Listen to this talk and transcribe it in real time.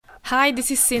Hi,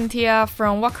 this is Cynthia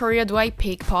from What Career Do I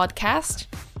Pick podcast.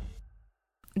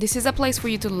 This is a place for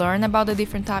you to learn about the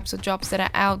different types of jobs that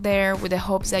are out there with the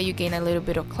hopes that you gain a little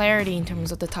bit of clarity in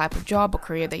terms of the type of job or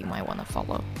career that you might want to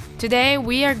follow. Today,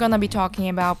 we are going to be talking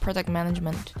about product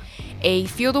management, a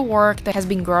field of work that has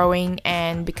been growing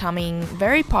and becoming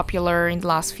very popular in the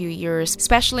last few years,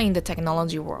 especially in the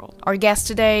technology world. Our guest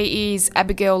today is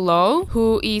Abigail Low,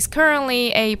 who is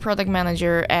currently a product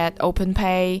manager at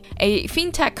OpenPay, a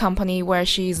fintech company where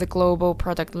she is the global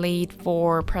product lead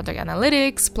for product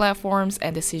analytics, platforms,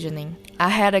 and decisioning. I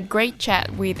had a great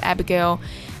chat with Abigail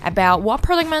about what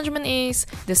product management is,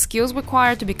 the skills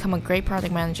required to become a great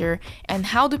product manager, and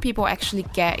how do people actually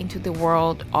get into the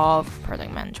world of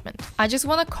product management. I just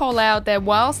want to call out that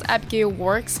whilst Abigail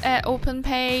works at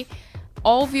OpenPay,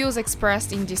 all views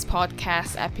expressed in this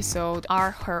podcast episode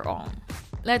are her own.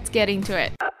 Let's get into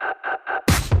it.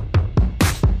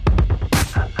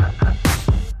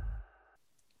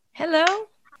 Hello,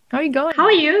 how are you going? How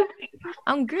are you?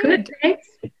 I'm good. Good, thanks.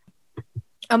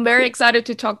 I'm very excited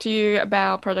to talk to you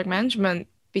about product management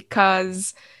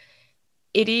because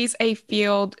it is a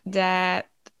field that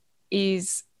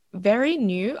is very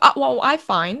new. I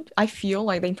feel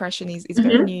like the impression is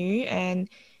very new, and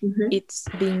it's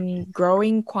been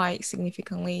growing quite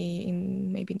significantly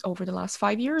in maybe over the last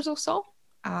 5 years or so.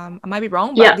 I might be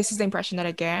wrong, but this is the impression that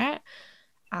I get.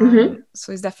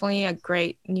 So it's definitely a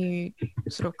great new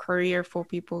sort of career for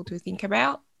people to think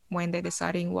about when they're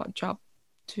deciding what job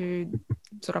to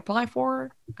sort of apply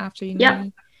for after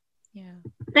uni. Yeah.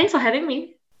 Thanks for having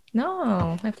me.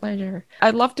 No, my pleasure.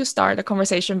 I'd love to start the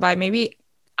conversation by maybe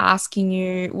asking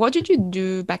you, what did you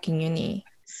do back in uni?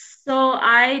 So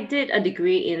I did a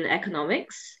degree in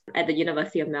economics at the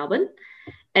University of Melbourne.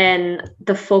 And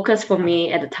the focus for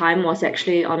me at the time was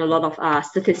actually on a lot of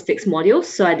statistics modules.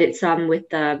 So I did some with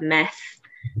the math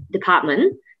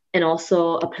department and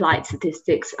also applied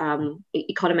statistics,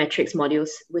 econometrics modules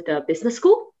with the business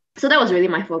school. So that was really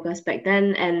my focus back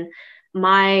then. And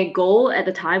my goal at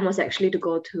the time was actually to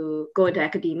go into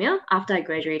academia after I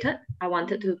graduated. I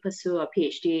wanted to pursue a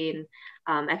PhD in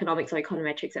economics or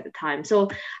econometrics at the time. So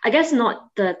I guess not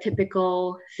the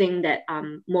typical thing that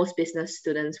most business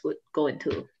students would go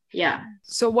into. Yeah.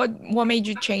 So what made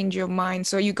you change your mind?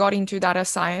 So you got into data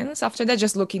science after that,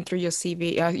 just looking through your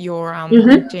CV, your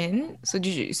LinkedIn. So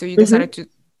you decided to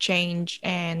change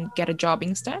and get a job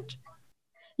instead?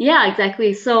 Yeah,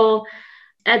 exactly. So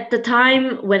at the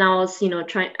time when I was,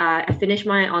 I finished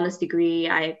my honors degree,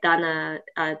 I've done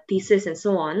a thesis and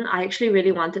so on. I actually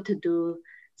really wanted to do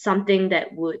something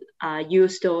that would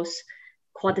use those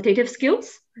quantitative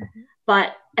skills.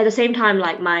 But at the same time,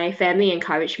 like my family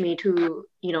encouraged me to,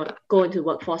 go into the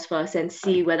workforce first and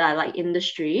see whether I like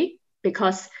industry,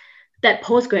 because that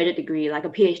postgraduate degree, like a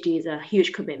PhD, is a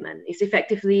huge commitment. It's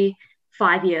effectively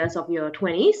 5 years of your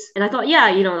 20s. And I thought,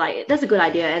 that's a good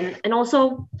idea. And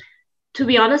also, to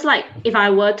be honest, like if I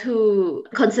were to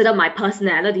consider my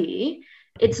personality,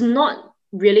 it's not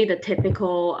really the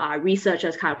typical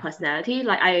researcher's kind of personality.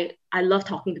 Like I love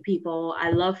talking to people.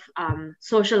 I love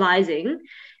socializing.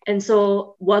 And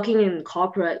so working in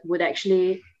corporate would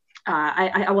actually,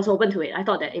 I was open to it. I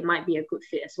thought that it might be a good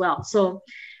fit as well. So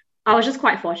I was just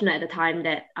quite fortunate at the time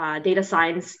that data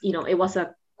science, it was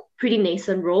a pretty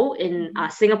nascent role in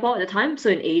Singapore at the time. So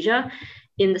in Asia,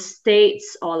 in the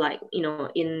States, or like,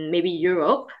 in maybe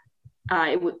Europe,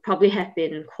 it would probably have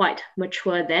been quite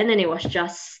mature then, and it was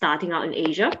just starting out in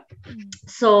Asia.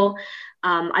 So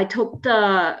I took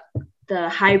the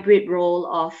hybrid role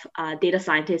of data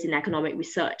scientist in economic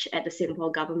research at the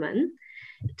Singapore government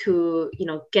to,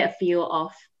 get a feel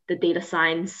of the data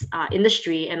science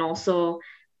industry and also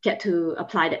get to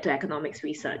apply that to economics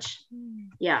research.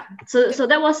 Yeah. So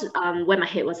that was where my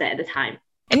head was at the time.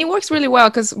 And it works really well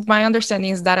because my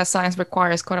understanding is data science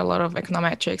requires quite a lot of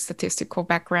econometric statistical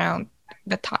background,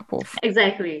 the type of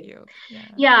exactly field.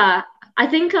 Yeah. I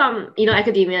think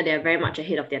academia, they're very much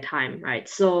ahead of their time, right?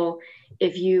 So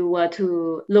if you were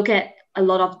to look at a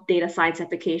lot of data science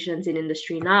applications in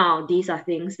industry now, these are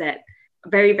things that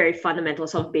very, very fundamental,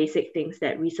 sort of basic things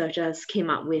that researchers came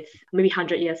up with maybe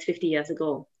 100 years, 50 years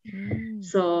ago.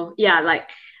 So like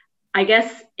I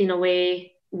guess in a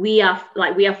way we are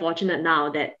fortunate now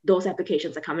that those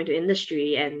applications are coming to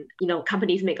industry, and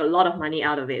companies make a lot of money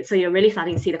out of it. So you're really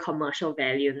starting to see the commercial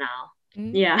value now.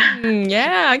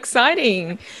 Yeah,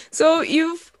 exciting. So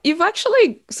is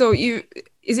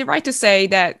it right to say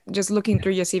that, just looking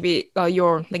through your CV,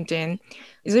 your LinkedIn,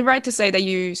 is it right to say that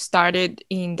you started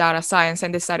in data science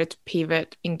and decided to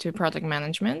pivot into product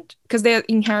management? Because they're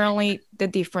inherently the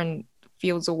different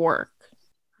fields of work.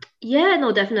 Yeah,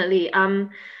 no, definitely.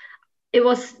 It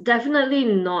was definitely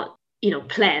not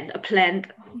a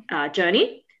planned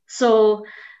journey. So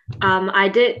I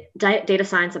did data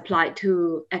science applied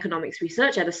to economics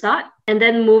research at the start. And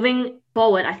then moving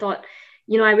forward, I thought,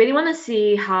 I really want to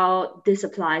see how this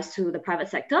applies to the private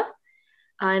sector.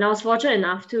 And I was fortunate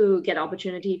enough to get an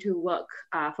opportunity to work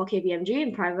for KPMG in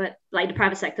the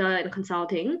private sector in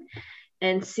consulting,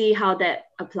 and see how that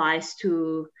applies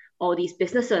to all these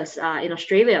businesses in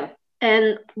Australia.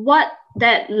 And what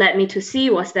that led me to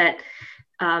see was that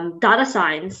data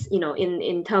science,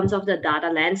 in terms of the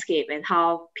data landscape and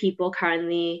how people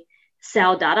currently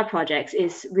sell data projects,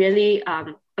 is really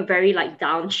a very like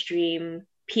downstream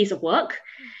piece of work.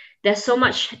 There's so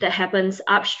much that happens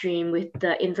upstream with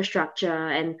the infrastructure,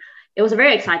 and it was a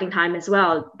very exciting time as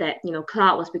well that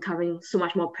cloud was becoming so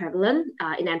much more prevalent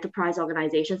in enterprise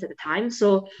organizations at the time.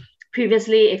 So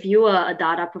previously, if you were a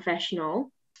data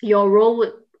professional, your role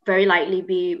would very likely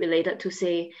be related to,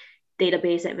 say,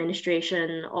 database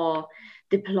administration or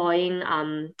deploying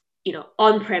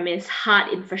on-premise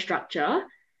hard infrastructure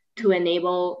to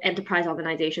enable enterprise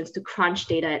organizations to crunch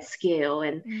data at scale.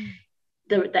 And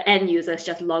the end users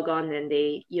just log on and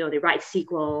they write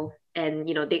SQL, and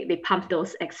they pump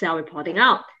those Excel reporting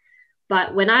out.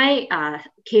 But when I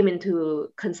came into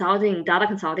data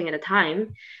consulting at the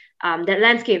time, that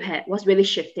landscape was really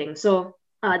shifting. So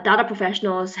data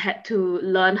professionals had to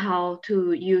learn how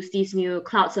to use these new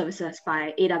cloud services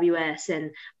by AWS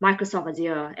and Microsoft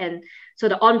Azure. And so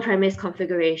the on-premise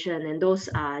configuration and those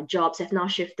jobs have now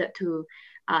shifted to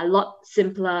a lot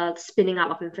simpler spinning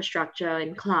up of infrastructure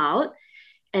in cloud.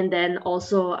 And then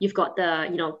also you've got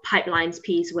the pipelines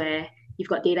piece, where you've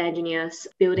got data engineers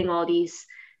building all these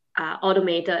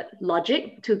automated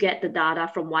logic to get the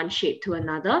data from one shape to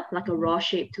another, like a raw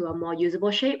shape to a more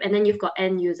usable shape. And then you've got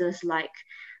end users like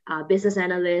business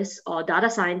analysts or data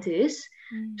scientists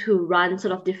to run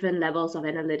sort of different levels of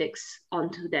analytics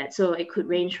onto that. So it could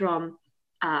range from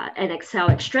an Excel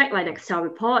extract, like an Excel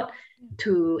report,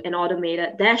 to an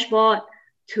automated dashboard,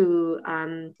 to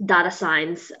data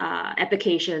science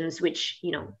applications, which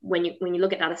when you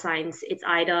look at data science, it's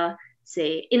either,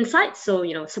 say, insights, so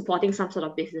supporting some sort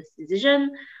of business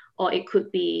decision, or it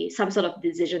could be some sort of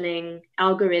decisioning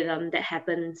algorithm that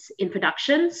happens in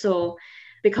production. So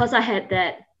because I had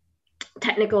that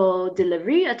technical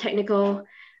delivery, a technical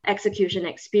execution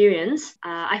experience,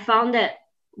 I found that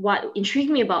what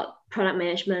intrigued me about product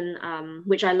management,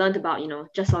 which I learned about,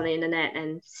 just on the internet,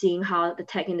 and seeing how the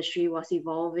tech industry was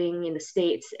evolving in the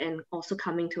States and also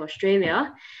coming to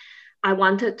Australia, I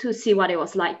wanted to see what it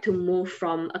was like to move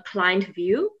from a client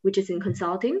view, which is in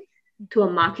consulting, to a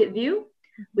market view,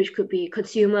 which could be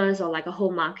consumers or like a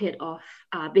whole market of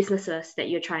businesses that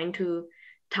you're trying to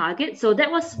target. So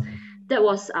that was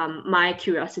my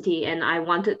curiosity, and I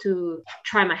wanted to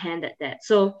try my hand at that.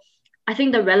 So I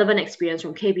think the relevant experience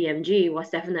from KPMG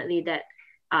was definitely that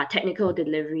technical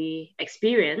delivery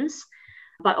experience,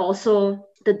 but also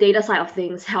the data side of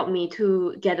things helped me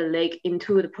to get a leg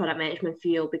into the product management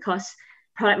field, because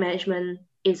product management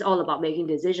is all about making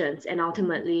decisions. And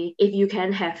ultimately, if you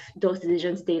can have those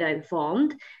decisions data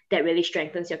informed, that really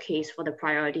strengthens your case for the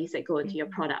priorities that go into your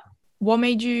product. What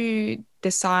made you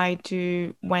decide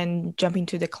to, when jumping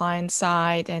to the client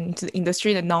side and into the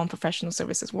industry, the non-professional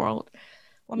services world,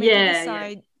 what made you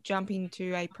decide jumping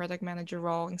to a product manager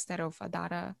role instead of a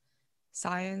data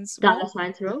science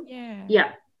role?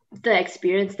 Yeah. The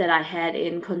experience that I had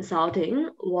in consulting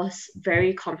was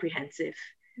very comprehensive.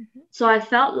 So I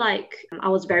felt like I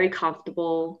was very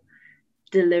comfortable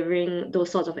delivering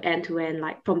those sorts of end-to-end,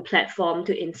 like from platform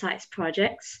to insights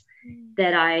projects,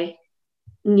 that I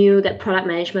knew that product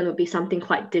management would be something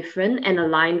quite different and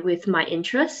aligned with my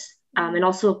interests, and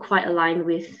also quite aligned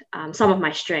with some of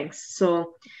my strengths.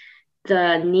 So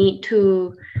the need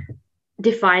to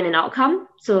define an outcome.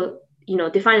 So,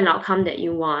 define an outcome that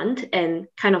you want and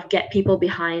kind of get people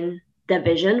behind their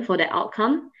vision for that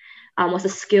outcome was a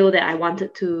skill that I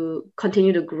wanted to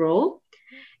continue to grow.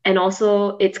 And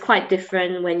also, it's quite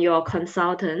different when you're a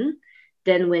consultant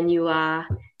than when you are,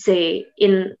 say,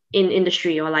 in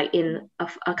industry or like in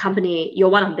a company. You're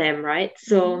one of them, right?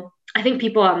 So I think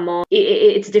people are more,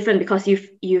 it's different because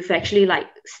you've actually like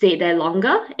stayed there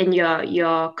longer, and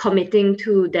you're committing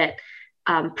to that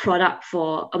product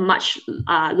for a much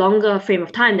longer frame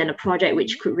of time than a project,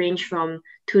 which could range from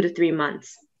 2 to 3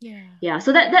 months.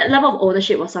 So that level of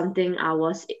ownership was something I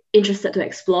was interested to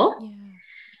explore.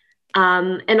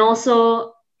 And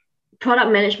also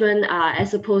product management,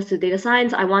 as opposed to data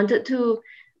science, I wanted to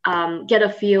get a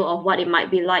feel of what it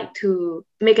might be like to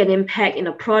make an impact in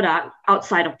a product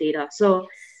outside of data. So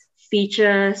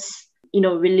features,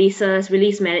 releases,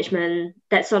 release management,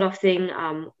 that sort of thing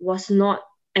was not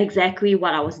exactly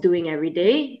what I was doing every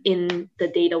day in the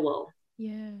data world.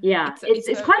 Yeah. Yeah,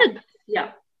 it's quite a,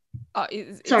 yeah.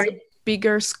 It's a Sorry,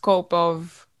 bigger scope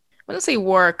of, I wouldn't say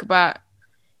work, but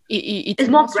it's it's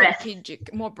more more breadth.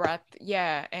 strategic, more breadth,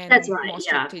 yeah, That's and right. more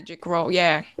Yeah, strategic role.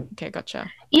 Yeah. Okay,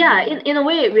 gotcha. yeah. In a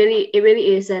way, it really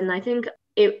is, and I think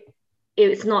it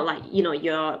it's not like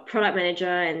you're a product manager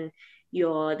and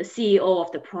you're the CEO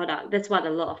of the product. That's what a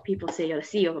lot of people say. You're the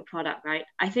CEO of a product, right?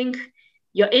 I think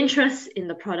your interest in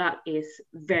the product is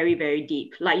very, very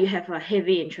deep. Like you have a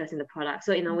heavy interest in the product.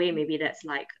 So in a way, maybe that's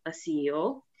like a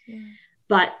CEO, Yeah.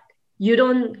 but you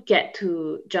don't get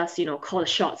to just call the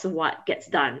shots of what gets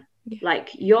done. Yeah. Like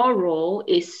your role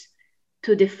is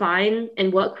to define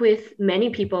and work with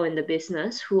many people in the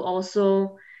business who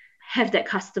also have that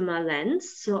customer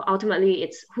lens. So ultimately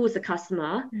it's who's the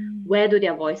customer, Mm. where do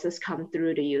their voices come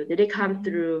through to you? Do they come Mhm.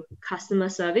 through customer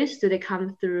service? Do they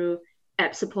come through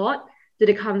app support? Do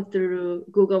they come through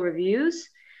Google reviews?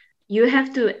 You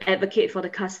have to advocate for the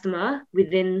customer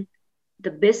within the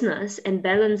business and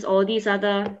balance all these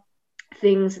other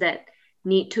things that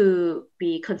need to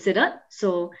be considered.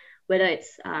 So whether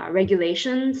it's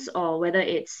regulations or whether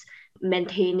it's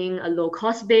maintaining a low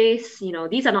cost base,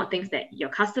 these are not things that your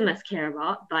customers care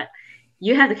about, but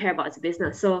you have to care about as a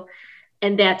business. So,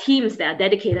 and there are teams that are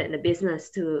dedicated in the business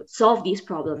to solve these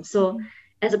problems. So Mhm.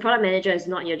 as a product manager, it's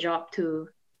not your job to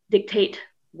dictate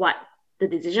what the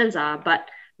decisions are, but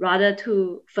rather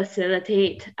to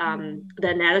facilitate Mm. the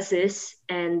analysis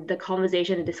and the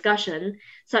conversation and discussion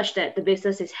such that the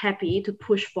business is happy to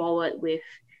push forward with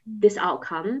Mm. this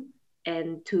outcome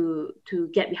and to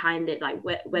get behind it, like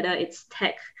whether it's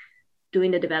tech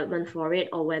doing the development for it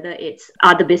or whether it's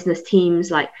other business teams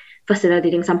like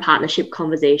facilitating some partnership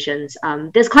conversations.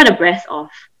 There's quite a breadth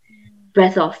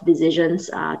of decisions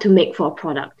to make for a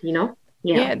product. Yeah.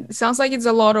 Yeah, it sounds like it's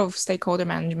a lot of stakeholder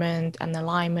management and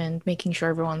alignment, making sure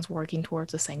everyone's working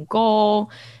towards the same goal,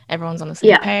 everyone's on the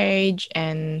same Yeah. page,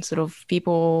 and sort of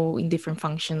people in different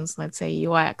functions, let's say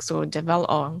UX or develop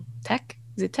or tech.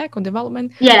 Is it tech or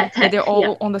development? Yeah. That they're Tech. Yeah.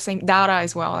 all on the same data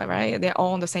as well, right? They're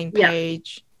all on the same Yeah.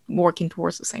 page, working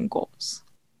towards the same goals.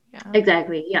 Yeah.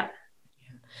 Exactly. Yeah.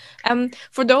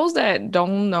 For those that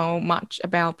don't know much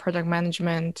about product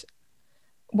management,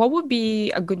 what would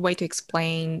be a good way to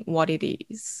explain what it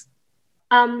is?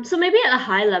 So maybe at a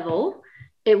high level,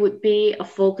 it would be a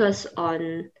focus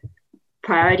on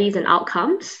priorities and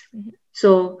outcomes. Mhm.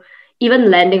 So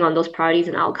even landing on those priorities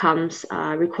and outcomes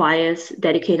requires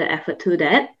dedicated effort to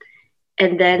that.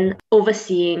 And then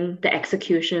overseeing the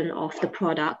execution of the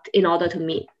product in order to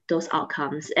meet those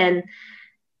outcomes. And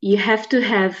you have to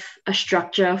have a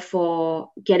structure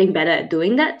for getting better at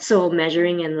doing that. So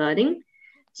measuring and learning.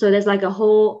 So there's like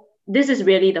this is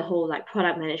really the whole like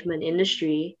product management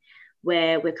industry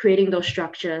where we're creating those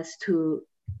structures to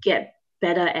get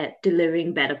better at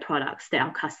delivering better products that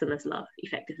our customers love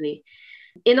effectively.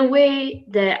 In a way,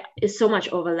 there is so much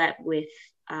overlap with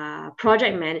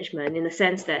project management in the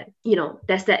sense that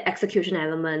there's that execution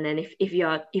element, and if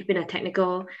you've been a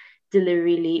technical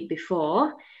delivery lead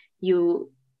before, you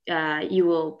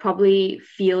will probably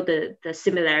feel the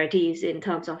similarities in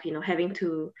terms of having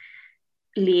to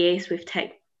liaise with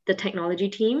the technology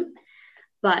team.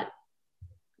 But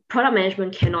product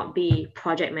management cannot be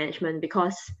project management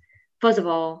because, first of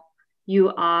all,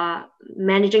 you are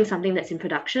managing something that's in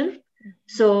production.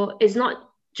 So it's not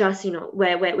just,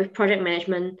 where with project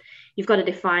management, you've got to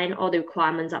define all the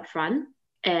requirements up front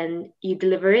and you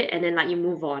deliver it and then like you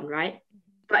move on, right?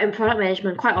 But in product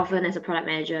management, quite often as a product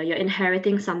manager, you're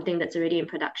inheriting something that's already in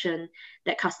production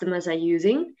that customers are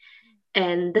using.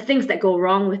 And the things that go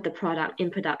wrong with the product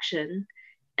in production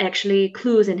actually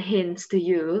clues and hints to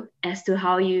you as to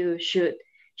how you should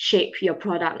shape your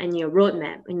product and your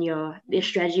roadmap and your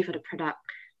strategy for the product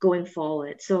going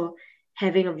forward. So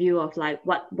having a view of like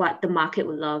what the market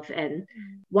would love and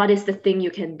what is the thing you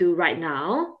can do right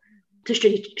now to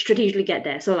strategically get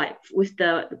there. So like with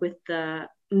the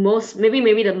most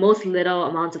maybe the most little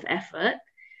amounts of effort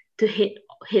to hit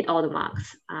all the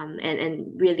marks, and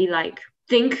really like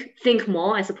think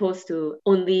more as opposed to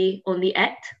only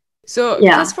act. So,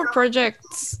 Yeah. because for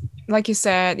projects, like you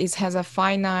said, it has a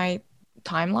finite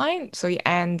timeline, so it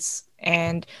ends.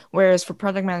 And whereas for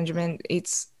product management,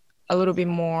 it's a little bit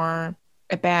more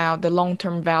about the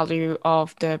long-term value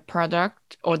of the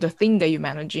product or the thing that you're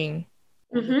managing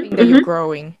or the thing that you're Mm-hmm.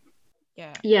 growing.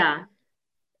 Yeah. Yeah,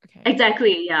 Okay.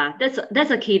 exactly. Yeah,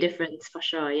 that's a key difference for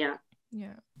sure. Yeah.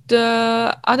 Yeah.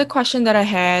 The other question that I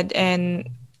had, and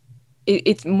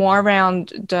it's more around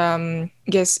the, I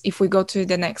guess if we go to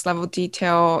the next level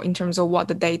detail in terms of what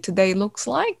the day to day looks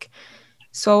like.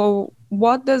 So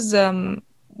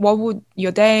what would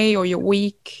your day or your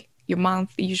week, your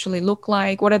month usually look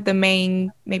like? What are the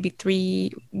main, maybe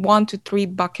 1 to 3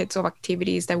 buckets of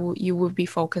activities that you would be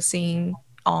focusing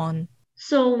on?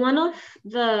 So one of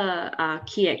the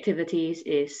key activities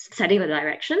is setting the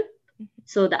direction.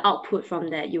 So the output from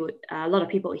that, you would a lot of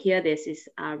people hear this is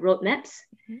roadmaps.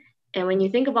 And when you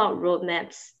think about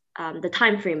roadmaps, the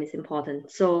time frame is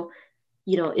important. So,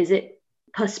 is it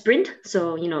per sprint?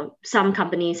 So, some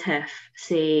companies have,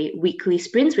 say, weekly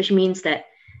sprints, which means that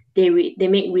they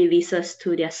make releases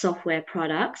to their software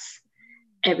products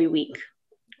every week.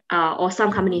 Or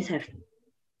some companies have,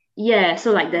 yeah.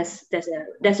 So like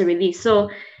there's a release. So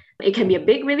it can be a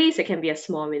big release, it can be a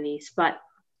small release, but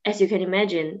as you can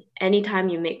imagine, anytime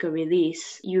you make a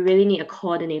release, you really need a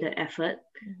coordinated effort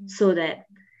so that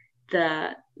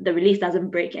the release doesn't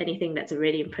break anything that's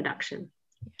already in production.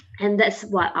 And that's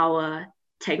what our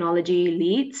technology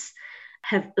leads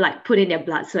have like put in their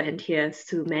blood, sweat, and tears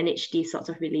to manage these sorts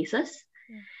of releases.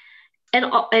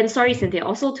 And sorry, Cynthia,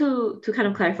 also to kind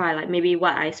of clarify, like maybe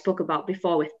what I spoke about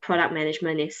before with product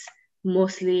management is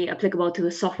mostly applicable to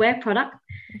a software product.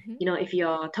 If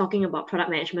you're talking about product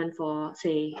management for,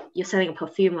 say, you're selling a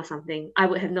perfume or something, I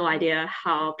would have no idea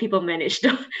how people manage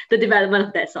the development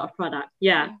of that sort of product.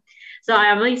 Yeah. So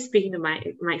I'm only speaking to my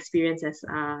experience as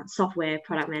a software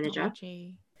product manager.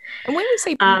 And when we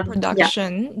say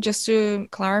production, just to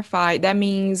clarify, that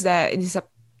means that it is a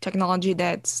technology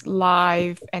that's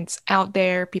live and it's out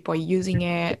there, people are using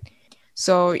it.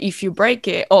 So if you break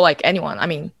it, or like anyone, I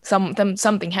mean,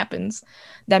 something happens,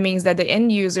 that means that the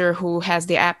end user who has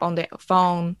the app on the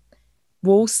phone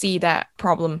will see that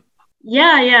problem.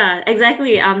 Yeah,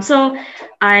 exactly. So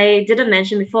I didn't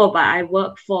mention before, but I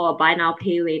work for a buy now,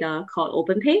 pay later called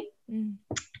OpenPay.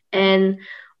 And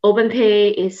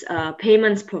OpenPay is a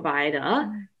payments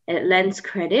provider. It lends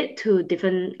credit to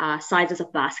different sizes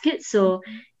of baskets. So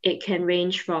it can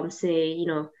range from, say,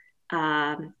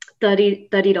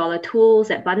 $30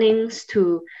 tools at Bunnings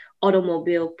to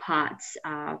automobile parts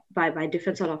by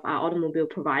different sort of automobile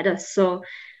providers. So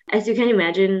as you can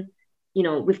imagine,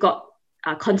 we've got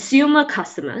consumer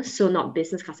customers, so not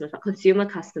business customers, but consumer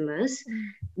customers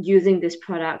using this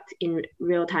product in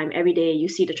real time. Every day you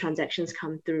see the transactions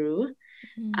come through.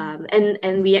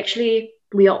 And we actually,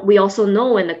 we also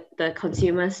know when the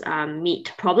consumers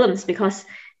meet problems, because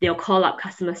they'll call up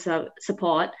customer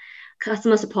support.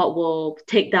 Customer support will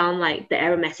take down like the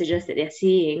error messages that they're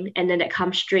seeing, and then that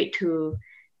comes straight to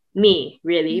me,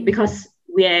 really, because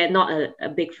we're not a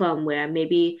big firm. We're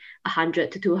maybe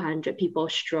 100 to 200 people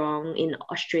strong in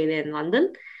Australia and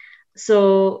London.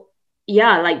 So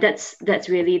yeah, like that's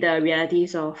really the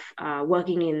realities of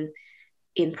working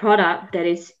in product. That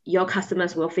is, your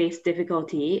customers will face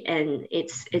difficulty, and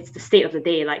it's the state of the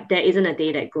day. Like there isn't a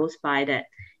day that goes by that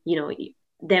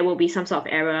there will be some sort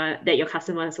of error that your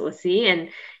customers will see. And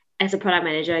as a product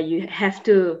manager, you have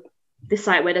to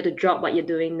decide whether to drop what you're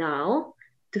doing now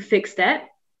to fix that,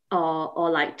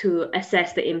 or like to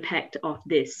assess the impact of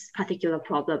this particular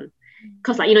problem.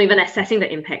 Because like even assessing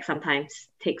the impact sometimes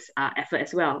takes effort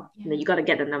as well. You got to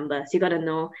get the numbers. You got to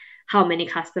know how many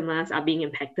customers are being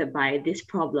impacted by this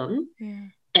problem,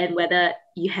 and whether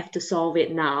you have to solve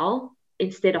it now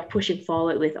instead of pushing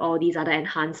forward with all these other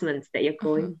enhancements that you're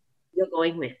going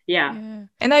with. Yeah.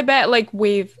 And I bet like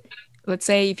with, let's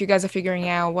say, if you guys are figuring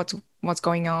out what's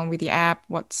going on with the app,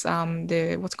 what's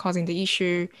causing the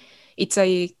issue, it's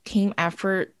a team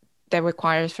effort that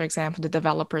requires, for example, the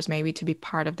developers maybe to be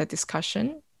part of the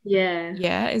discussion.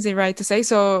 Yeah, is it right to say?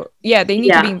 So they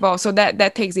need to be involved. So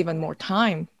that takes even more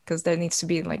time, because there needs to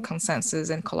be like consensus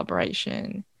and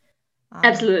collaboration.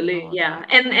 Absolutely, yeah.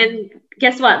 And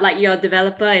guess what? Like your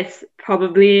developer is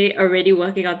probably already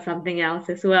working on something else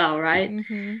as well, right?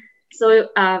 So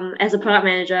as a product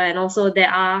manager, and also there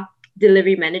are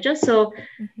delivery managers. So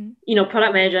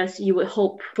product managers, you would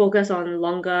hope, focus on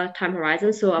longer time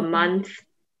horizons. So a month,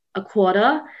 a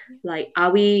quarter, like,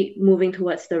 are we moving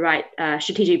towards the right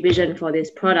strategic vision for this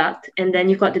product? And then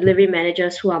you've got delivery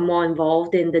managers who are more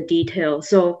involved in the details.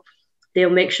 So they'll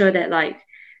make sure that like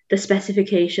the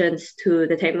specifications to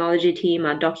the technology team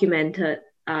are documented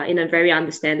in a very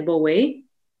understandable way.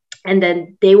 And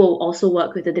then they will also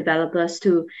work with the developers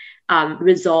to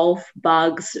resolve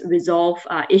bugs, resolve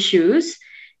issues,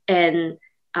 and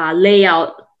lay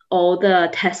out all the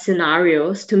test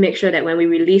scenarios to make sure that when we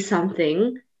release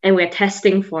something and we're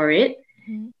testing for it,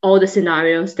 all the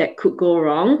scenarios that could go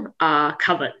wrong are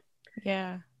covered.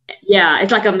 Yeah,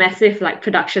 it's like a massive like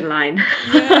production line.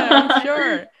 Yeah,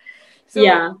 sure.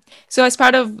 So as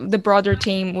part of the broader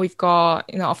team, we've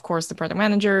got, of course, the product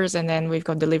managers, and then we've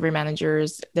got delivery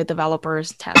managers, the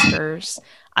developers, testers.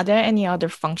 Are there any other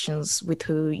functions with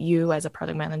who you as a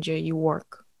product manager you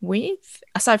work with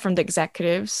aside from the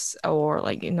executives or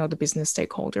like, the business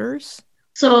stakeholders?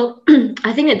 So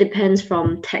I think it depends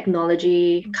from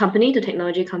technology company to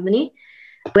technology company.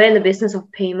 We're in the business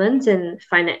of payments and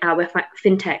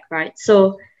fintech, right?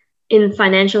 So in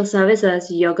financial services,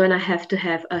 you're gonna have to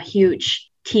have a huge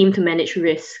team to manage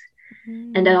risk.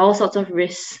 And there are all sorts of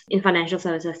risks in financial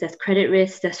services. There's credit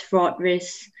risk, there's fraud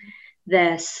risk,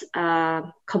 there's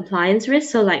compliance risk.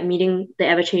 So like meeting the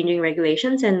ever-changing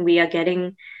regulations, and we are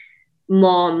getting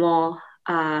more and more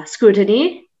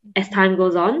scrutiny as time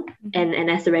goes on, and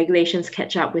as the regulations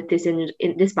catch up with this in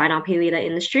this buy now pay later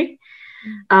industry.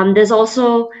 There's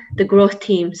also the growth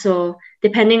team. So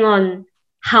depending on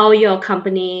how your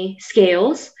company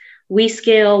scales, we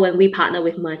scale when we partner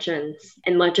with merchants,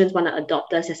 and merchants want to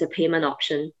adopt us as a payment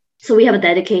option. So we have a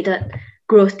dedicated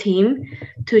growth team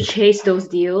to chase those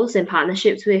deals and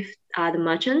partnerships with the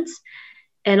merchants.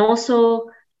 And also,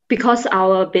 because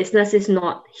our business is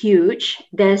not huge,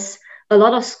 there's a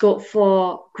lot of scope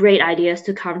for great ideas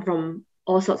to come from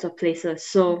all sorts of places.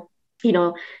 So,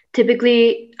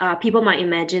 typically people might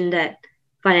imagine that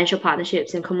financial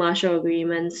partnerships and commercial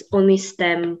agreements only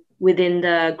stem within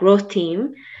the growth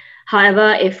team.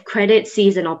 However, if credit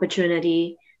sees an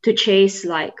opportunity to chase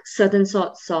like certain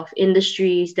sorts of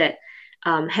industries that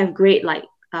have great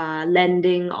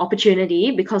lending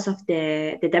opportunity because of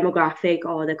the demographic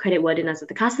or the credit worthiness of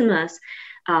the customers,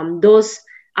 those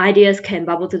ideas can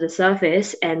bubble to the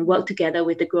surface and work together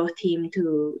with the growth team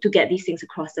to get these things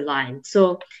across the line.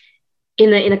 So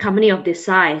in a company of this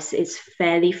size, it's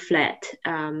fairly flat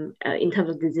in terms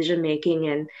of decision making,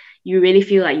 and you really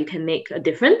feel like you can make a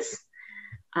difference.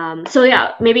 So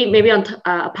yeah, maybe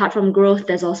apart from growth,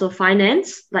 there's also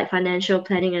finance, like financial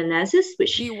planning and analysis,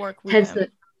 which Do you work with tends them?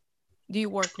 to Do you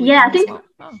work with them as well?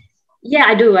 Oh. Yeah,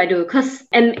 I do. Because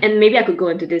and maybe I could go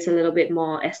into this a little bit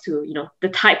more as to the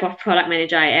type of product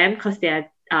manager I am, because there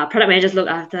are product managers look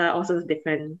after also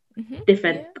different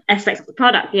aspects of the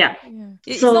product. Yeah.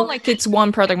 It's not like it's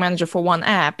one product manager for one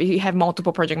app. You have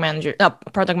multiple product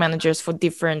managers for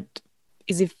different,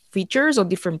 is it features or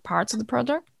different parts of the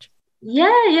product?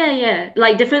 Yeah.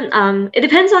 Like different. It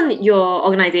depends on your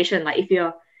organization. Like if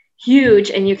you're huge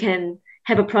and you can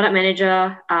have a product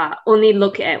manager only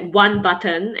look at one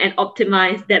button and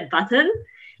optimize that button,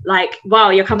 like wow,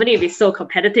 your company will be so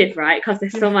competitive, right? Because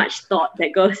there's so much thought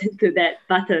that goes into that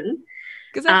button.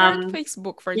 Because I heard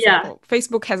Facebook, for example,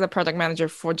 Facebook has a product manager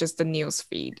for just the news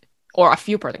feed, or a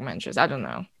few product managers, I don't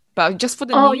know, but just for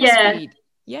the news feed.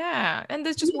 Yeah, and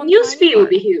there's just one news feed would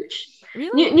be huge.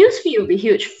 Really? News feed would be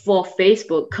huge for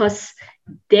Facebook because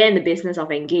they're in the business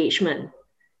of engagement.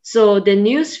 So the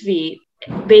news feed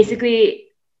basically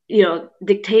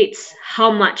dictates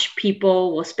how much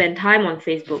people will spend time on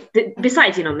Facebook,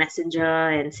 besides Messenger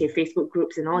and say Facebook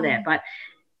groups and all that. But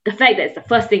the fact that it's the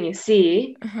first thing you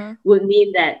see would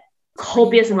mean that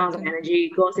copious amount of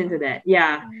energy goes into that.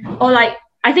 Or like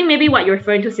I think maybe what you're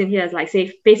referring to, Cynthia, is like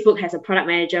say Facebook has a product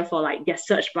manager for like their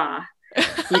search bar,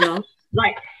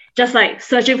 like just like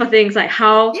searching for things like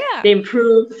how they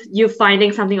improve you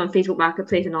finding something on Facebook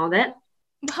Marketplace and all that.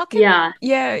 Yeah,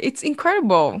 it's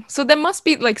incredible. So there must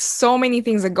be like so many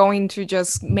things that go into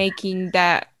just making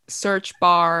that search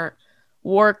bar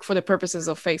work for the purposes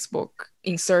of Facebook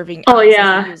in serving us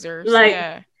as users.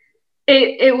 Like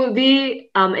it would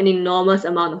be an enormous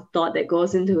amount of thought that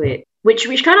goes into it, which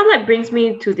kind of like brings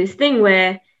me to this thing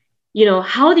where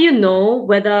how do you know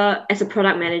whether as a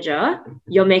product manager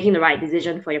you're making the right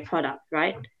decision for your product,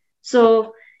 right?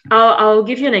 So I'll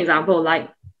give you an example.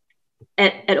 Like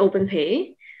at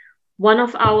OpenPay, one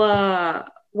of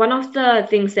the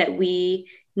things that we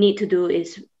need to do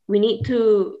is we need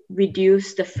to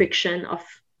reduce the friction of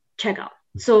checkout.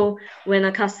 So when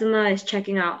a customer is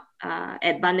checking out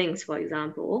at Bunnings, for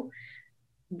example,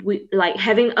 we like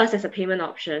having us as a payment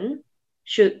option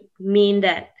should mean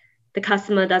that the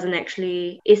customer doesn't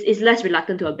actually is less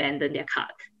reluctant to abandon their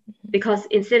cart, because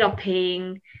instead of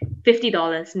paying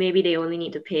 $50, maybe they only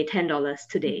need to pay $10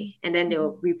 today, and then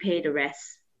they'll repay the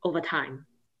rest over time.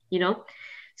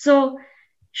 So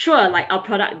sure, like our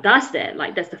product does that,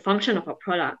 like that's the function of our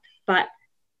product, but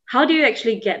how do you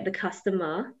actually get the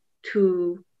customer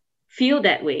to feel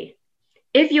that way?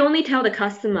 If you only tell the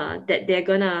customer that they're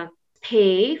gonna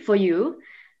pay for you,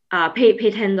 pay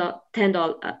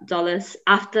 $10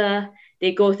 after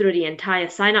they go through the entire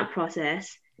sign up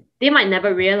process, they might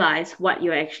never realize what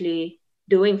you're actually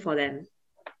doing for them.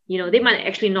 They might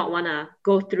actually not want to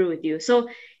go through with you. So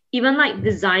even like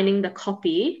designing the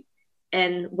copy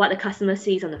and what the customer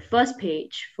sees on the first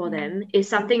page for them is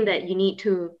something that you need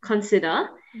to consider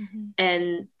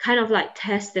and kind of like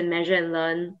test and measure and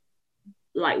learn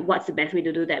like what's the best way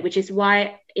to do that, which is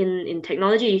why in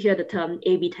technology you hear the term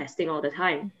A/B testing all the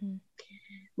time.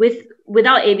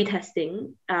 Without A/B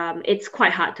testing, it's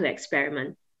quite hard to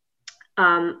experiment.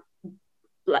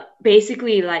 Like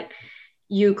basically, like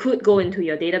you could go into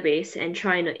your database and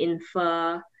try to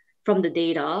infer from the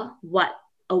data what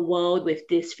a world with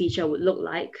this feature would look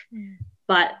like.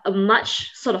 But a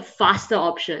much sort of faster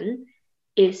option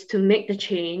is to make the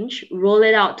change, roll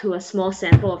it out to a small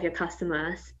sample of your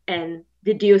customers, and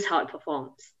deduce how it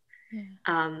performs.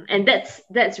 And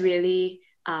that's really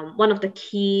one of the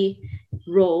key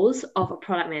roles of a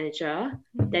product manager,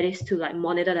 that is to like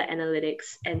monitor the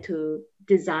analytics and to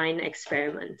design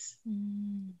experiments,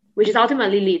 which is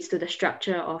ultimately leads to the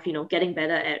structure of, you know, getting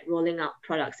better at rolling out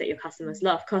products that your customers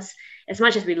love. Because as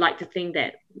much as we like to think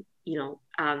that, you know,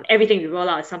 everything we roll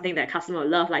out is something that customer will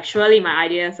love, like surely my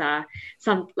ideas are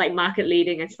some like market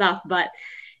leading and stuff, but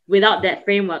without that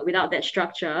framework, without that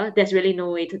structure, there's really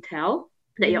no way to tell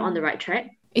that you're on the right track.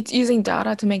 It's using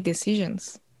data to make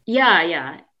decisions.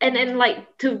 Yeah. And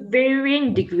like to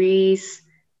varying degrees,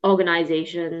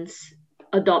 organizations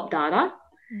adopt data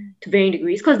to varying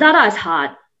degrees, because data is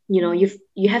hard. You know,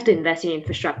 you have to invest in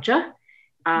infrastructure,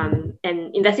 and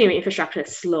investing in infrastructure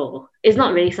is slow. It's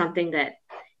not really something that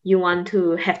you want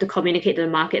to have to communicate to the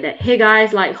market that, hey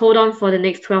guys, like hold on for the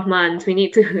next 12 months. We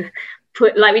need to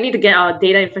we need to get our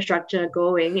data infrastructure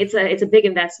going. It's a big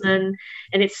investment,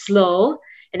 and it's slow,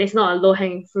 and it's not a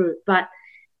low-hanging fruit. But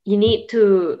you need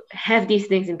to have these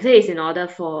things in place in order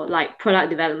for like product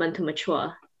development to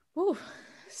mature. Ooh,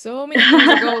 so many things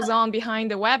that goes on behind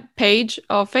the web page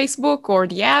of Facebook or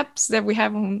the apps that we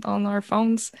have on our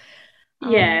phones.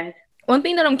 Yeah. One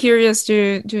thing that I'm curious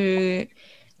to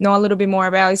know a little bit more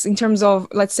about is in terms of,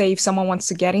 let's say, if someone wants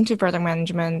to get into product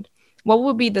management, what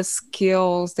would be the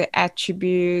skills, the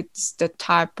attributes, the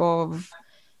type of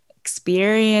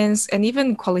experience, and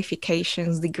even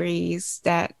qualifications, degrees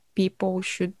that people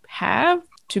should have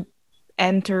to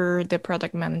enter the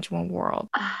product management world?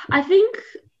 I think,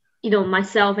 you know,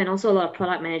 myself and also a lot of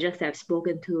product managers that I've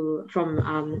spoken to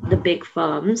from the big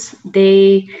firms,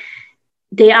 they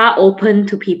are open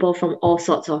to people from all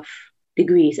sorts of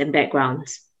degrees and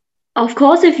backgrounds. Of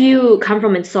course, if you come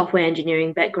from a software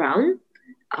engineering background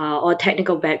or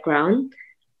technical background,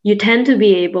 you tend to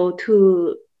be able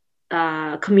to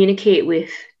communicate with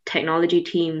technology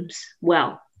teams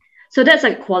well. So that's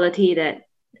a quality that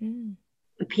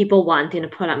people want in a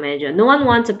product manager. No one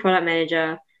wants a product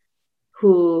manager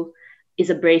who is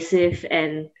abrasive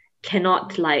and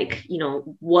cannot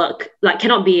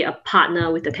cannot be a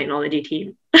partner with the technology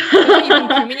team. Cannot even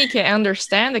communicate and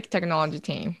understand the technology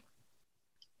team.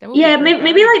 Yeah,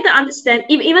 maybe like to understand,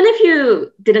 even if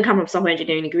you didn't come from software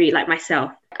engineering degree like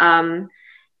myself,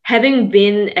 having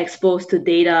been exposed to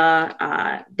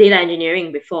data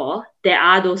engineering before, there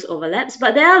are those overlaps,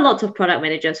 but there are lots of product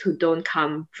managers who don't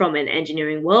come from an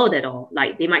engineering world at all.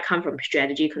 Like they might come from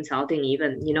strategy consulting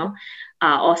even, you know,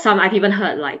 or some, I've even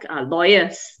heard like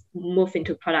lawyers move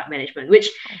into product management,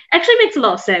 which actually makes a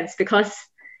lot of sense because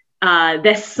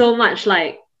there's so much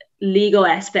like legal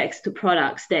aspects to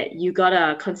products that you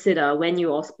gotta consider when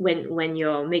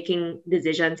you're making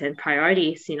decisions and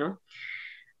priorities, you know.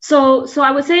 So I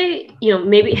would say, you know,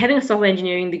 maybe having a software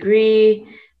engineering degree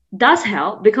does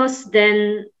help, because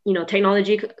then, you know,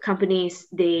 technology companies,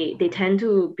 they tend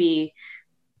to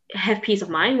have peace of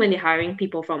mind when they're hiring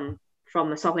people from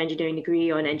a software engineering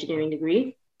degree or an engineering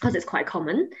degree, because it's quite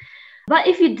common. But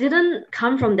if you didn't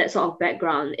come from that sort of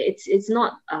background, it's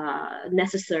not a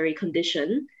necessary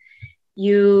condition.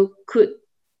 You could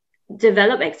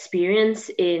develop experience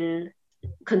in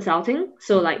consulting,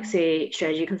 so like say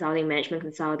strategy consulting, management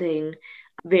consulting,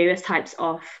 various types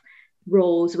of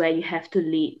roles where you have to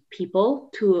lead people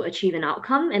to achieve an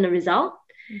outcome and a result.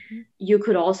 You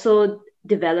could also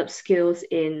develop skills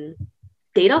in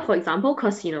data, for example,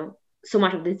 because, you know, so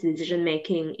much of this decision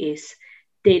making is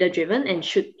data driven and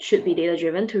should be data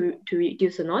driven to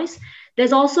reduce the noise.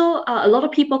 There's also a lot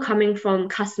of people coming from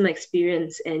customer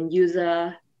experience and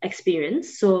user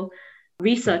experience. So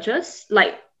researchers,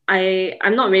 like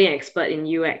I'm not really an expert in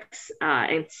UX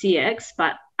and CX,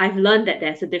 but I've learned that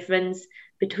there's a difference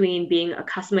between being a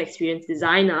customer experience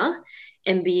designer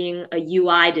and being a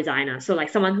UI designer. So like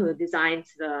someone who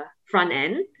designs the front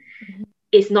end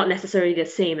is not necessarily the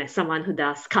same as someone who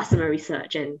does customer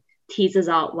research and teases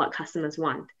out what customers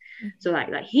want. So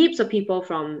like heaps of people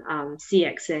from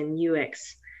CX and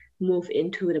UX move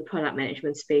into the product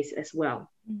management space as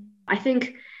well. I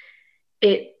think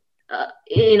it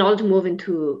in order to move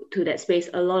into that space,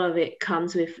 a lot of it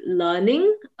comes with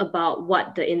learning about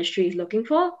what the industry is looking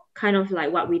for. kind of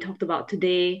like what we talked about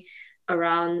today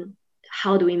around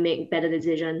how do we make better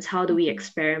decisions, how do we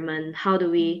experiment, how do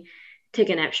we take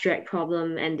an abstract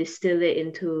problem and distill it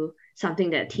into something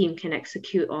that a team can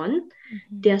execute on.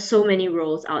 There are so many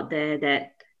roles out there that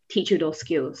teach you those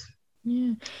skills.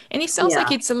 Yeah. And it sounds like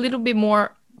Yeah. it's a little bit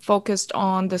more focused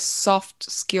on the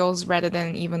soft skills rather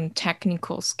than even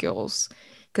technical skills.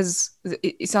 Because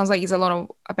it sounds like it's a lot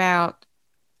about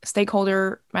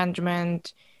stakeholder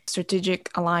management, strategic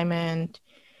alignment,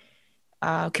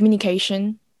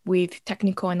 communication with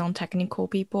technical and non-technical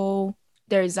people.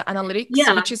 There is analytics,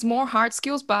 Yeah. which is more hard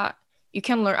skills, but you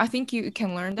can learn. I think you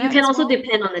can learn that. You can as also well.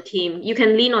 depend on the team. You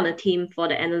can lean on a team for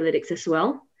the analytics as well.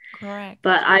 Correct.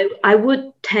 But I would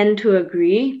tend to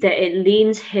agree that it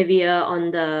leans heavier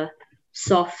on the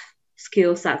soft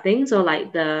skill side of things, or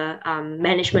like the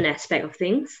management aspect of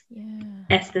things,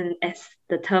 as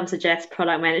the term suggests,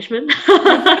 product management.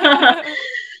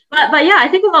 But yeah, I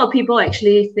think a lot of people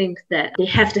actually think that they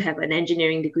have to have an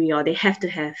engineering degree or they have to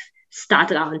have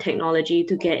started out in technology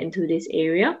to get into this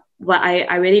area. But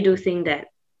I really do think that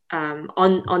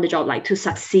on the job, like to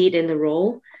succeed in the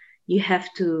role, you have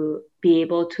to be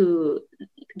able to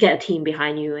get a team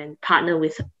behind you and partner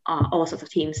with all sorts of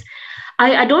teams.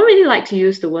 I don't really like to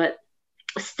use the word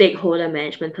stakeholder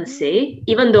management per se,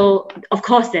 even though of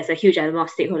course there's a huge element of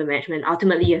stakeholder management.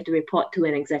 Ultimately you have to report to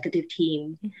an executive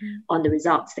team on the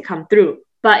results that come through.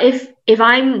 But if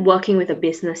I'm working with a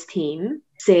business team,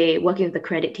 say working with the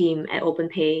credit team at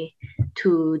OpenPay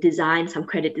to design some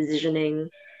credit decisioning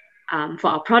for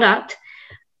our product,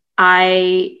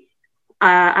 I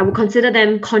would consider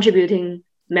them contributing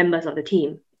members of the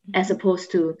team, as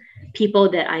opposed to people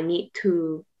that I need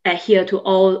to adhere to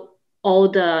all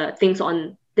the things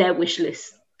on their wish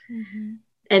list.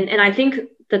 And I think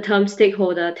the term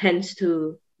stakeholder tends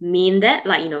to mean that,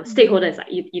 like, stakeholder is like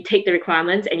you take the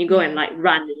requirements and you go and like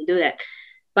run and you do that.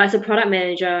 But as a product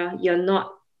manager, you're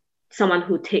not someone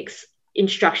who takes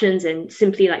instructions and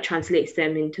simply like translates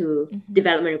them into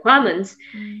development requirements.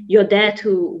 You're there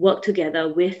to work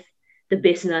together with the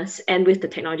business and with the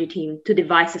technology team to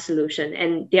devise a solution,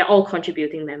 and they're all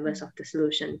contributing members of the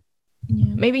solution.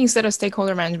 Yeah. Maybe instead of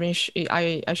stakeholder management,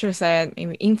 I should have said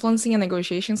maybe influencing and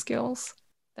negotiation skills.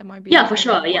 That might be for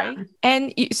sure. Yeah.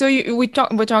 And so we're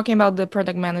talking about the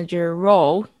product manager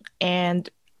role, and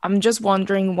I'm just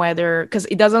wondering whether, because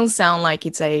it doesn't sound like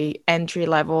it's a entry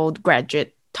level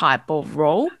graduate type of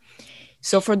role.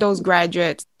 So for those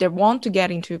graduates that want to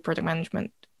get into product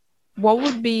management, what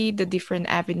would be the different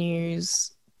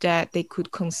avenues that they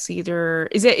could consider?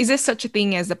 Is there such a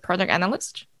thing as a product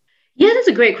analyst? Yeah, that's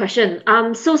a great question.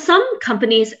 So some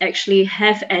companies actually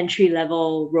have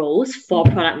entry-level roles for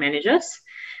product managers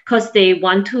because they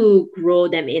want to grow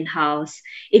them in-house.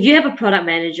 If you have a product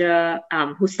manager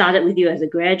who started with you as a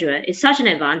graduate, it's such an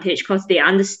advantage because they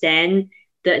understand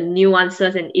the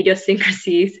nuances and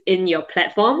idiosyncrasies in your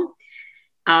platform.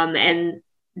 And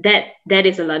that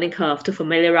is a learning curve to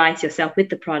familiarize yourself with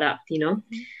the product,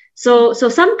 So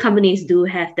some companies do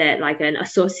have that, like an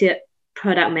associate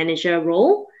product manager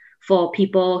role for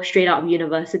people straight out of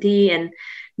university, and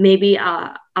maybe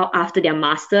after their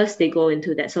masters they go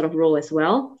into that sort of role as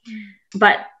well.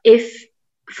 But if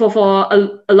for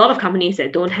a lot of companies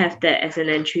that don't have that as an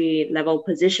entry level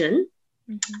position,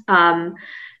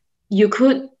 you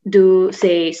could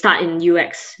start in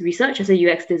UX research as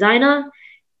a UX designer.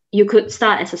 You could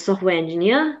start as a software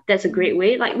engineer. That's a great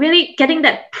way, like really getting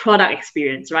that product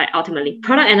experience, right? Ultimately,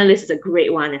 product analyst is a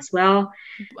great one as well.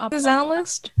 Business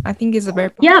analyst, I think, is a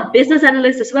very business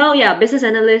analyst as well. Yeah, business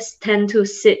analysts tend to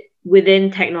sit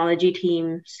within technology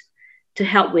teams to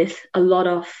help with a lot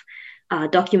of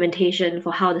documentation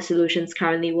for how the solutions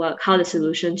currently work, how the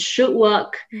solutions should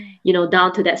work,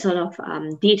 down to that sort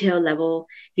of detail level.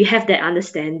 If you have that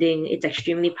understanding, it's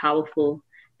extremely powerful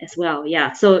as well.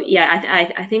 Yeah. So yeah,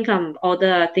 I think all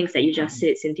the things that you just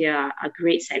said, Cynthia, are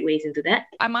great segues into that.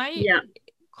 I might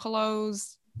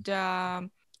close the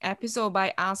episode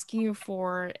by asking you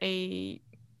for a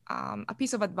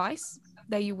piece of advice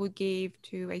that you would give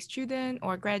to a student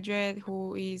or a graduate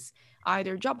who is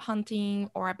either job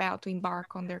hunting or about to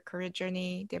embark on their career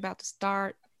journey. They're about to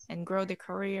start and grow their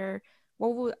career.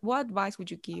 What advice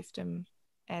would you give them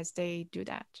as they do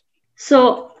that?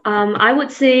 So I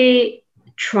would say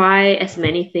try as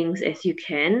many things as you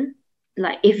can.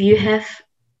 Like if you have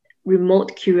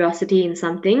remote curiosity in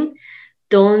something,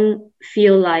 don't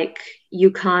feel like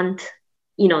you can't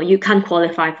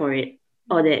qualify for it,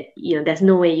 or that there's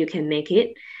no way you can make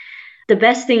it. The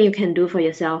best thing you can do for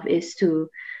yourself is to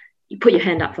put your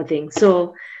hand up for things.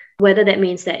 So Whether that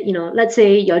means that, let's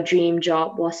say your dream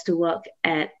job was to work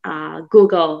at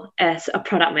Google as a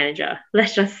product manager.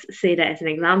 Let's just say that as an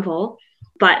example.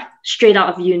 But straight out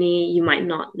of uni, you might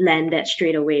not land that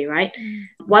straight away, right?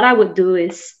 What I would do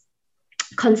is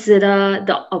consider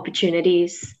the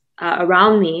opportunities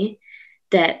around me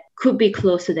that could be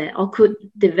close to that, or could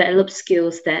develop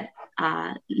skills that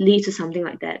lead to something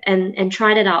like that, and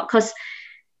try that out. Because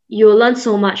you'll learn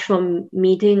so much from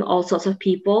meeting all sorts of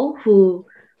people who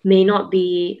may not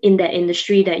be in that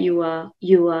industry that you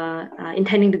were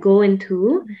intending to go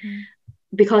into.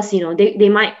 Because they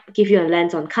might give you a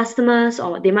lens on customers,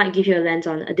 or they might give you a lens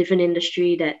on a different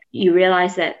industry that you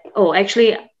realize that, oh,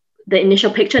 actually the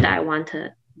initial picture that I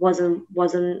wanted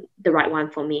wasn't the right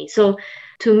one for me. So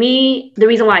to me, the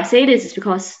reason why I say this is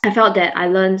because I felt that I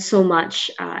learned so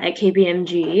much at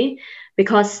KPMG,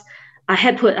 because I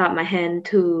had put up my hand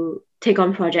to take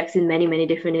on projects in many, many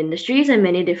different industries and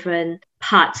many different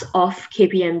parts of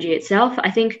KPMG itself.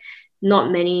 I think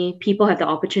not many people have the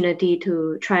opportunity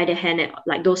to try their hand at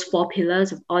like those 4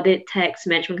 pillars of audit, tax,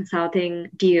 management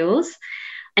consulting, deals.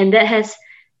 And that has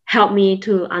helped me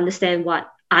to understand what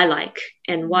I like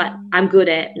and what I'm good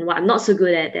at and what I'm not so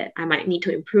good at that I might need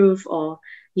to improve, or,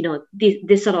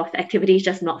 this sort of activity is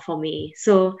just not for me.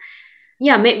 So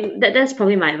yeah, that's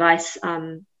probably my advice,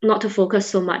 not to focus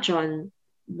so much on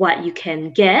what you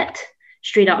can get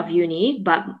straight out of uni,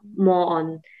 but more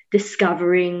on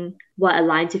discovering what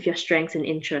aligns with your strengths and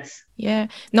interests. Yeah,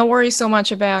 no worry so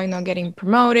much about, getting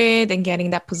promoted and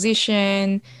getting that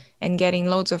position and getting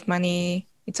loads of money.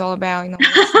 It's all about,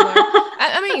 what's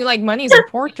I mean, like, money is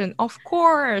important, of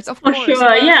course, For sure,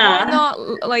 but yeah. why not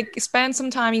like spend some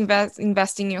time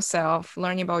investing yourself,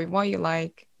 learning about what you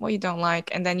like, what you don't like,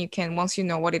 and then you can, once you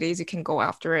know what it is, you can go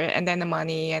after it, and then the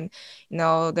money and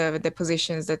the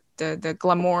positions, the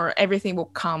glamour, everything will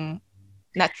come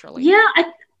naturally. Yeah,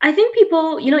 I think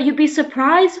people, you'd be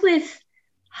surprised with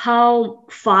how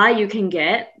far you can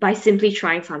get by simply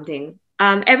trying something.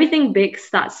 Everything big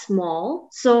starts small.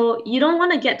 So you don't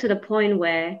want to get to the point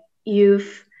where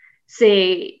you've,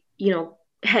 say,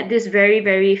 had this very,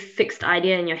 very fixed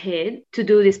idea in your head to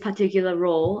do this particular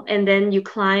role, and then you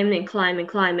climb and climb and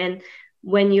climb. And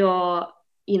when you're,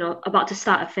 about to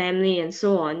start a family and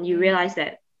so on, you realize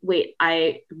that, wait,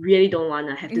 I really don't want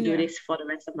to have to do this for the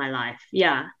rest of my life.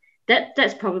 Yeah.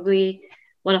 That's probably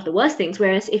one of the worst things.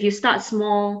 Whereas if you start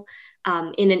small,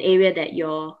 in an area that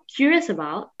you're curious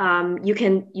about, you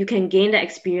can gain that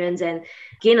experience and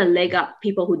gain a leg up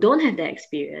people who don't have that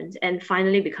experience, and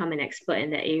finally become an expert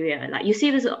in that area. Like, you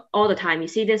see this all the time. You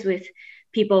see this with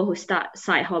people who start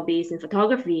side hobbies in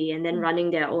photography and then running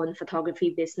their own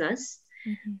photography business,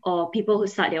 or people who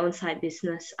start their own side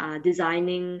business,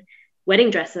 designing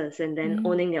wedding dresses and then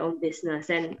owning their own business.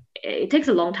 And it takes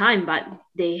a long time, but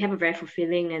they have a very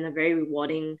fulfilling and a very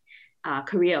rewarding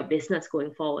career or business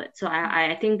going forward. So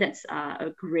I think that's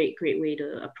a great way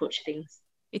to approach things.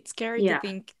 It's scary to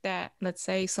think that, let's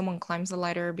say, someone climbs the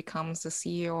ladder, becomes the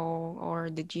CEO or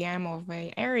the GM of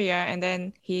an area, and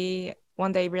then he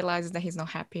one day realizes that he's not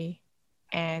happy.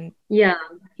 And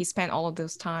he spent all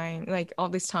this time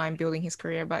building his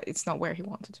career, but it's not where he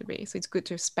wanted to be. So it's good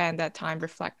to spend that time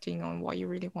reflecting on what you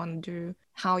really want to do,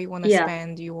 how you want to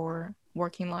spend your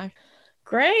working life.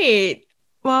 Great.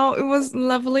 Well, it was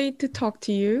lovely to talk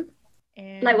to you.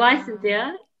 And, likewise,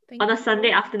 Cynthia. On a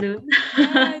Sunday afternoon.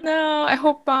 Yeah, no, I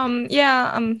hope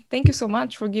thank you so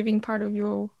much for giving part of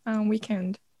your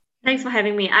weekend. Thanks for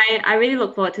having me. I really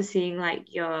look forward to seeing like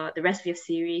the rest of your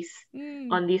series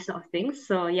on these sort of things.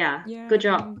 So yeah, good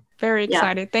job. I'm very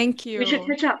excited. Yeah. Thank you. We should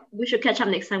catch up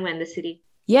next time we're in the city.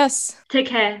 Yes. Take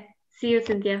care. See you,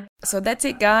 Cynthia. So that's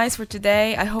it, guys, for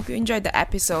today. I hope you enjoyed the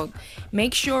episode.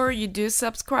 Make sure you do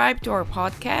subscribe to our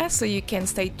podcast so you can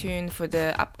stay tuned for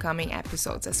the upcoming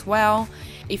episodes as well.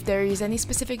 If there is any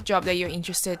specific job that you're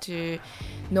interested to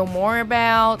know more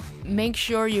about, make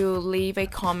sure you leave a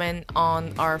comment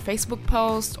on our Facebook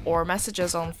post or message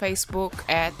us on Facebook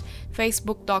at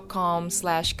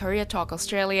facebook.com/Career Talk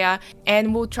Australia,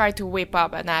 and we'll try to whip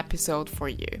up an episode for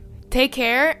you. Take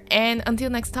care, and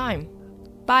until next time.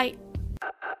 Bye!